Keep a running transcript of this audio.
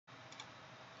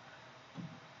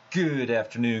Good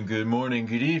afternoon, good morning,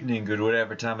 good evening, good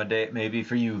whatever time of day it may be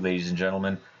for you, ladies and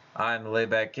gentlemen. I'm the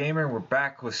Layback Gamer. We're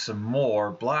back with some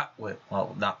more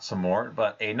not some more,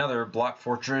 but another Block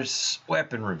Fortress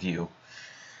weapon review.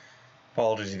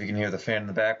 Apologies if you can hear the fan in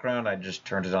the background. I just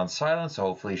turned it on silent, so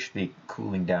hopefully it should be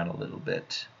cooling down a little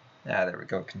bit. There we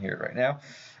go. I can hear it right now.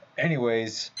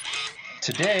 Anyways,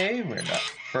 today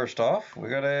first off,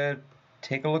 we're gonna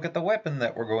take a look at the weapon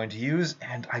that we're going to use,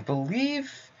 and I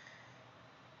believe,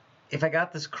 if I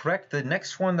got this correct, the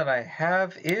next one that I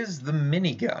have is the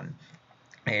Minigun,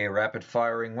 a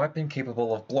rapid-firing weapon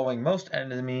capable of blowing most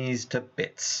enemies to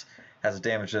bits. Has a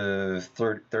damage of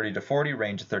 30 to 40,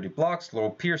 range of 30 blocks, low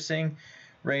piercing,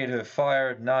 rate of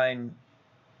fire 9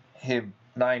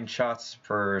 shots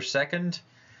per second,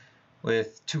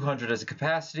 with 200 as a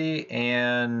capacity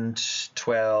and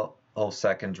 12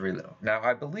 seconds reload. Now,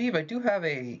 I believe I do have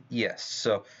a yes,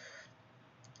 so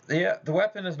yeah, the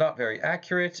weapon is not very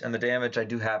accurate, and the damage, I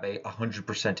do have a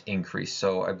 100% increase,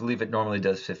 so I believe it normally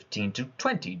does 15 to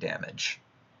 20 damage.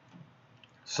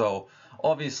 So,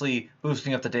 obviously,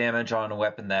 boosting up the damage on a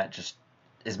weapon that just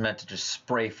is meant to just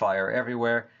spray fire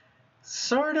everywhere,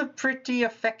 sort of pretty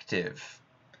effective.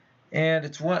 And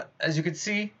it's one, as you can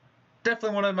see,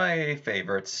 definitely one of my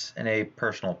favorites, and a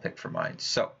personal pick for mine.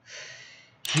 So,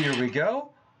 here we go.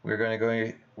 We are going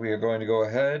to go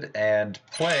ahead and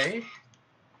play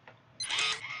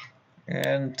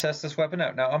and test this weapon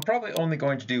out. Now, I'm probably only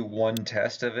going to do one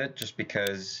test of it, just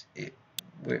because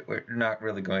we're not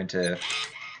really going to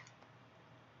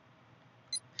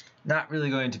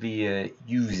be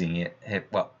using it.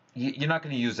 Well, you're not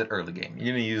going to use it early game.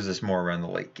 You're going to use this more around the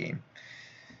late game.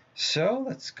 So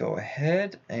let's go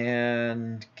ahead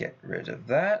and get rid of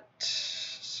that,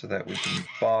 so that we can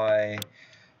buy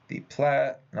the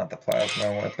not the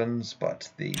plasma weapons, but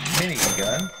the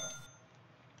minigun,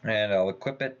 and I'll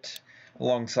equip it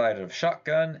alongside of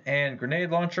shotgun and grenade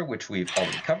launcher, which we've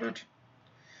already covered.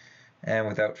 And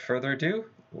without further ado,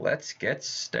 let's get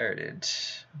started.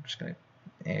 I'm just gonna,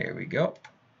 there we go.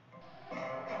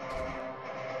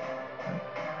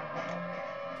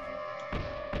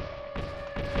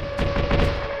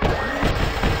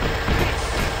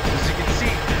 As you can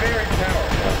see, very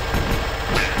powerful.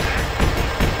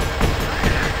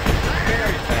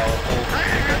 Very powerful.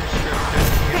 The gun strip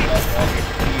just hit up while you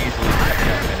easily cut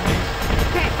down enemies.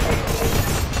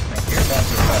 Now here's on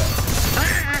the button.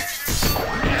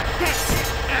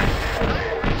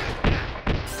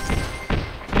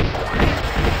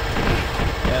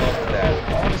 And look at that.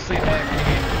 Honestly, in my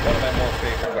opinion, one of my more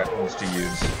favorite weapons to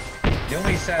use. The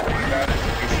only sad thing about it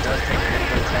is it does take a little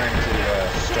bit of time to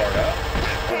start up,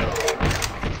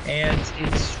 and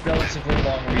its relatively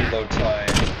long reload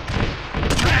time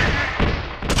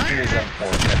is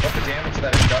unfortunate. But the damage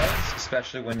that it does,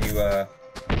 especially when you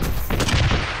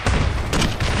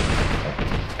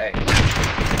hey,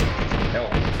 no,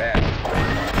 bad.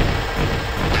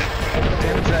 The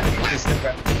damage that this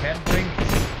weapon can bring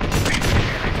is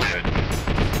very good.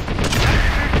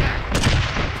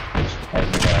 Pardon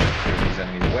me while I clear these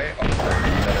enemies away.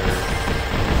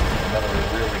 Another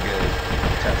really good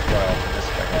test trial for this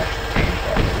if I can actually aim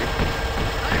properly.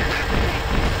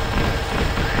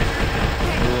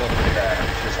 Look at that,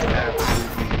 just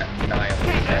absolutely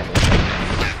annihilate all those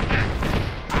enemies.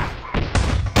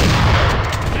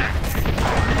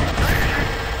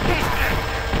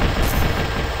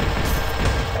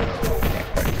 Can't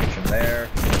quite reach him there.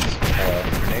 Pull out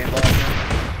the grenade launcher.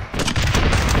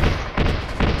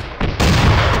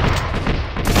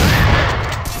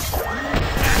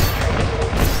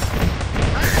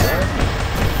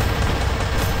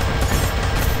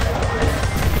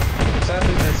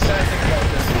 Sadly, the sad thing about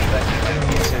this is that you do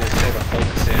need to sort of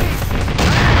focus in.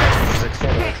 Which is like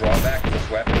sort of a drawback to this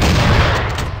weapon. It's not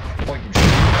a point and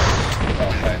shoot.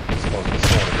 Well, I suppose it's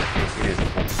sort of, it is a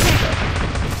point and shoot weapon.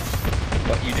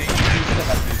 But you do still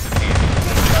have to do some aiming.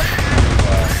 You have to do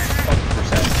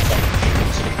 100% point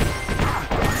and shoot.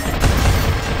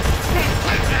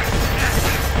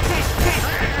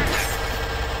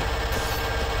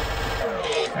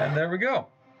 And there we go.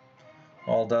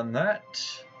 All done that.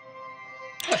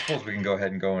 I suppose we can go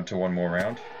ahead and go into one more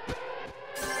round.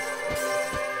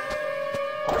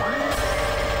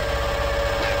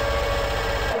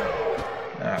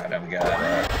 Alright, now we got,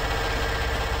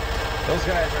 those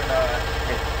guys are not,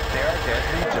 they are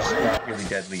deadly, just not really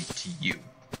deadly to you.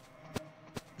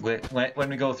 When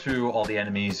we go through all the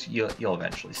enemies, you'll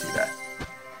eventually see that.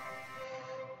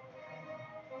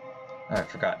 I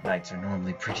forgot knights are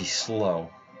normally pretty slow.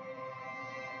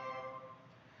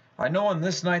 I know on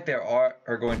this night there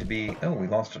are going to be... Oh, we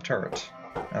lost a turret.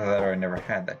 Either that or I never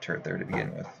had that turret there to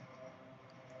begin with.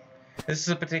 This is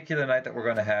a particular night that we're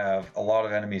going to have a lot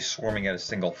of enemies swarming at a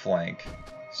single flank.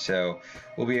 So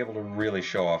we'll be able to really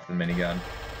show off the minigun.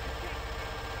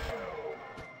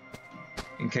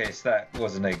 In case that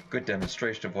wasn't a good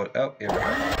demonstration of what... Oh, here we go.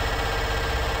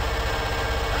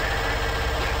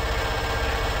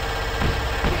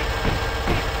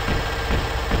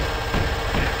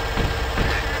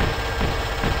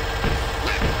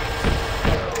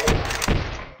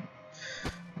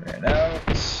 Ran out.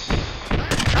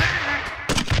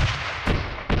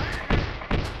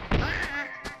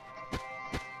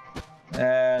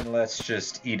 And let's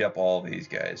just eat up all these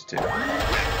guys too.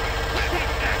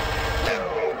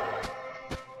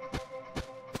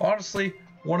 Honestly,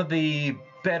 one of the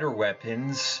better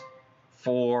weapons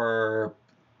for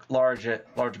large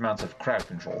amounts of crowd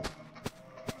control.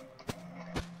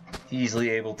 Easily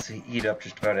able to eat up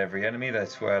just about every enemy.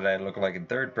 That's what I look like in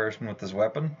third person with this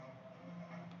weapon.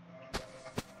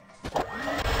 The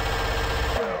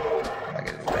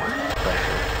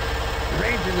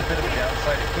range is a bit of a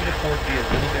downside. It could afford to be a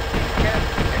little bit weaker and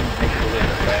make it a little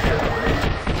bit longer.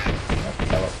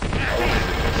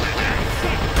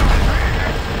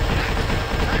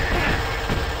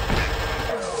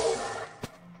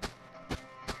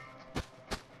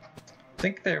 I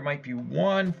think there might be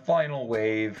one final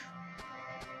wave,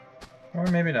 or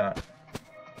maybe not.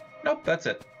 Nope, that's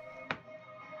it.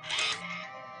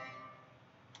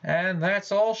 And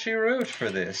that's all she wrote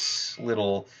for this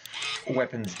little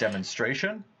weapons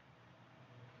demonstration.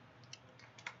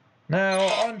 Now,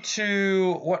 on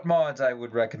to what mods I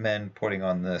would recommend putting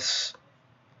on this.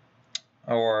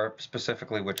 Or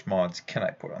specifically, which mods can I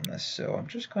put on this? So I'm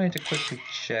just going to quickly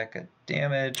check a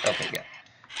damage. Okay, yeah.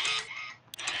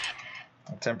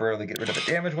 I'll temporarily get rid of the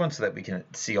damage one so that we can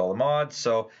see all the mods.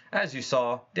 So, as you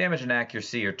saw, damage and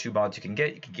accuracy are two mods you can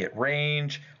get. You can get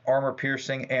range, armor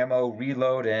piercing, ammo,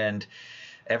 reload, and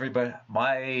everybody,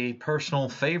 my personal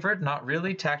favorite, not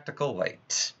really, tactical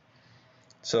light.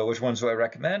 So, which ones do I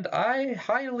recommend? I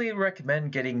highly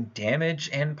recommend getting damage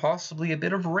and possibly a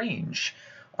bit of range.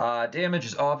 Damage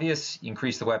is obvious. You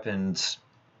increase the weapon's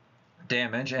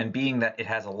damage, and being that it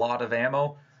has a lot of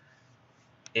ammo,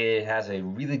 it has a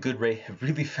really good rate,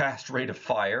 really fast rate of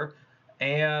fire,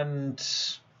 and,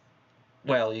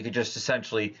 well, you could just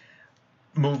essentially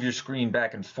move your screen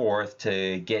back and forth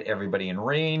to get everybody in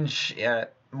range.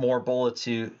 More bullets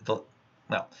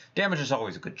well, damage is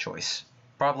always a good choice,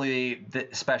 probably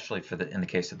especially in the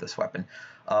case of this weapon.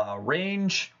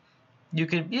 Range, you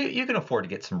can afford to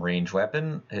get some range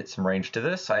weapon, hit some range to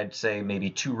this. I'd say maybe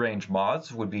 2 range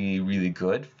mods would be really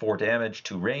good. 4 damage,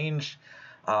 2 range.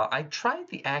 I tried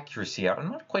the accuracy out.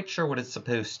 I'm not quite sure what it's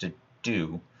supposed to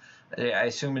do. I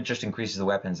assume it just increases the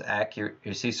weapon's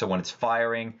accuracy, so when it's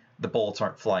firing, the bullets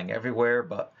aren't flying everywhere.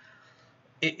 But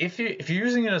if you're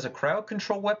using it as a crowd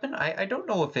control weapon, I don't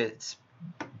know if it's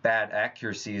bad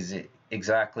accuracy is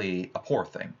exactly a poor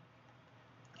thing.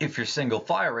 If you're single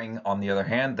firing, on the other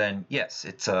hand, then yes,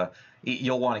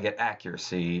 you'll want to get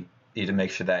accuracy to make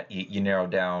sure that you narrow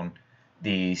down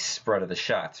the spread of the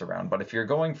shots around. But if you're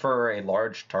going for a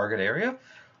large target area,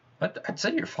 I'd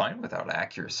say you're fine without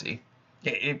accuracy.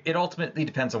 It ultimately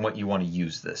depends on what you want to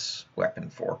use this weapon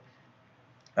for.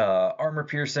 Armor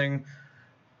piercing,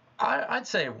 I'd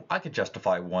say I could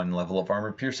justify 1 level of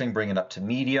armor piercing, bring it up to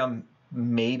medium,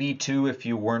 maybe 2 if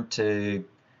you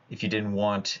didn't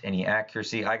want any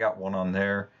accuracy. I got 1 on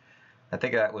there. I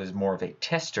think that was more of a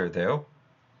tester though.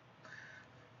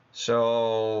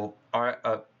 So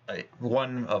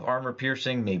 1 of armor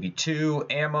piercing, maybe 2.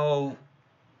 Ammo,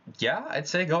 yeah, I'd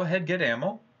say go ahead, get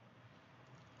ammo.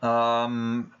 How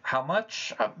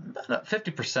much?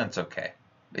 50%'s okay.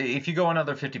 If you go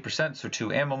another 50%, so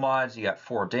 2 ammo mods, you got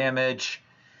 4 damage,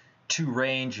 2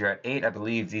 range, you're at 8. I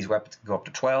believe these weapons can go up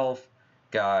to 12.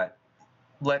 Got,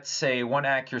 let's say, 1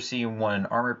 accuracy and 1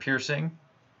 armor piercing.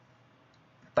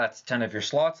 That's 10 of your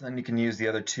slots, and then you can use the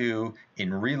other 2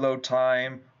 in reload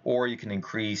time, or you can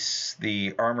increase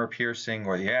the armor piercing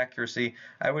or the accuracy.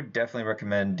 I would definitely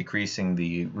recommend decreasing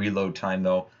the reload time,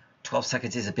 though. 12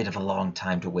 seconds is a bit of a long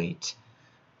time to wait.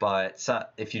 But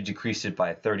if you decrease it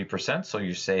by 30%, so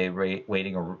you say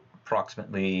waiting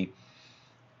approximately,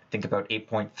 I think about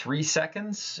 8.3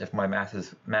 seconds, if my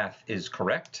math is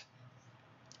correct,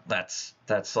 that's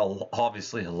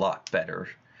obviously a lot better.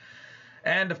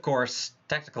 And of course,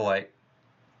 tactical light,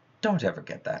 don't ever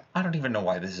get that. I don't even know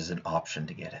why this is an option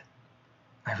to get it.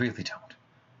 I really don't.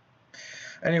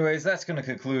 Anyways, that's going to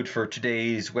conclude for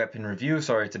today's weapon review.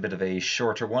 Sorry, it's a bit of a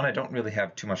shorter one. I don't really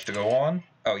have too much to go on.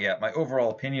 Oh yeah, my overall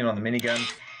opinion on the minigun,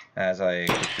 as I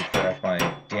quickly clear off my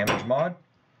damage mod.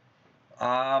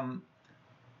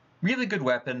 Really good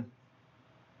weapon.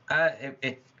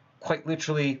 quite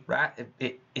literally,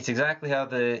 it's exactly how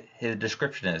his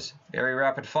description is. Very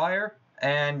rapid fire,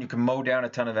 and you can mow down a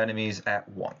ton of enemies at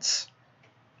once.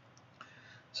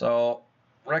 So,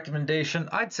 recommendation,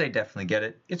 I'd say definitely get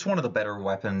it. It's one of the better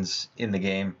weapons in the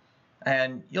game,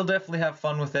 and you'll definitely have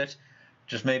fun with it.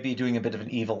 Just maybe doing a bit of an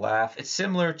evil laugh. It's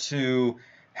similar to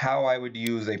how I would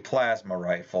use a plasma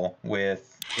rifle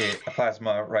with a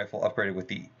plasma rifle upgraded with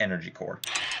the energy core.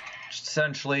 Just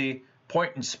essentially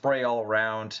point and spray all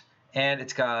around, and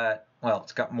it's got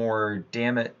more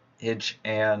damage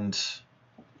and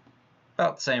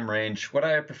about the same range. Would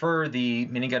I prefer the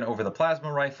minigun over the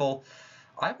plasma rifle?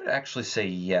 I would actually say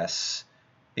yes,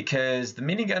 because the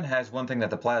minigun has one thing that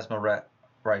the plasma rifle,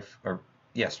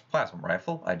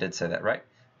 I did say that right,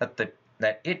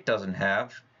 that it doesn't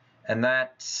have, and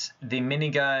that the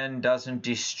minigun doesn't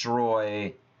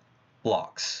destroy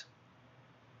blocks.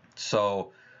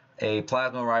 So a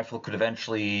plasma rifle could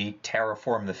eventually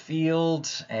terraform the field,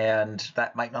 and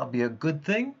that might not be a good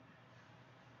thing.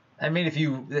 I mean,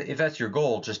 if that's your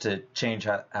goal, just to change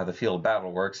how the field of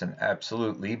battle works, and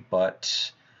absolutely,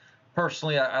 but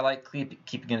personally, I like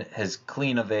keeping it as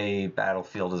clean of a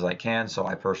battlefield as I can, so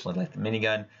I personally like the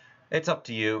minigun. It's up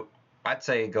to you. I'd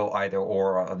say go either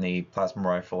or on the plasma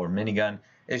rifle or minigun.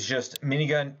 It's just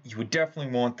minigun, you would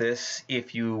definitely want this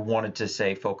if you wanted to,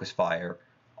 say, focus fire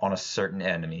on a certain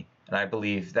enemy. And I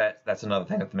believe that's another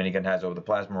thing that the minigun has over the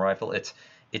plasma rifle. It's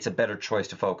a better choice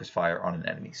to focus fire on an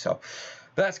enemy. So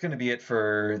that's going to be it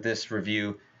for this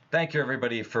review. Thank you,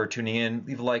 everybody, for tuning in.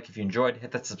 Leave a like if you enjoyed.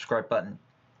 Hit that subscribe button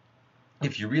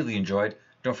if you really enjoyed.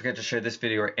 Don't forget to share this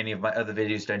video or any of my other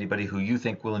videos to anybody who you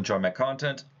think will enjoy my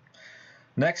content.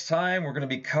 Next time, we're going to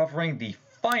be covering the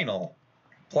final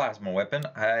plasma weapon.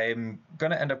 I'm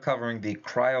going to end up covering the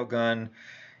cryo gun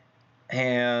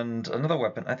and another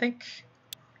weapon. I think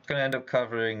I'm going to end up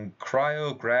covering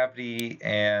cryo, gravity,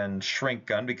 and shrink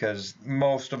gun, because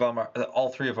most of them all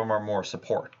three of them are more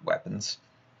support weapons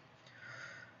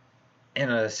in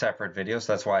a separate video,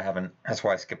 so that's why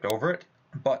I skipped over it.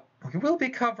 But we will be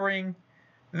covering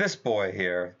this boy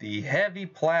here, the heavy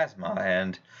plasma,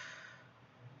 and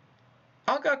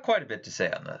I've got quite a bit to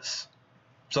say on this.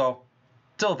 So,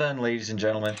 till then, ladies and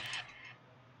gentlemen,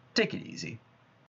 take it easy.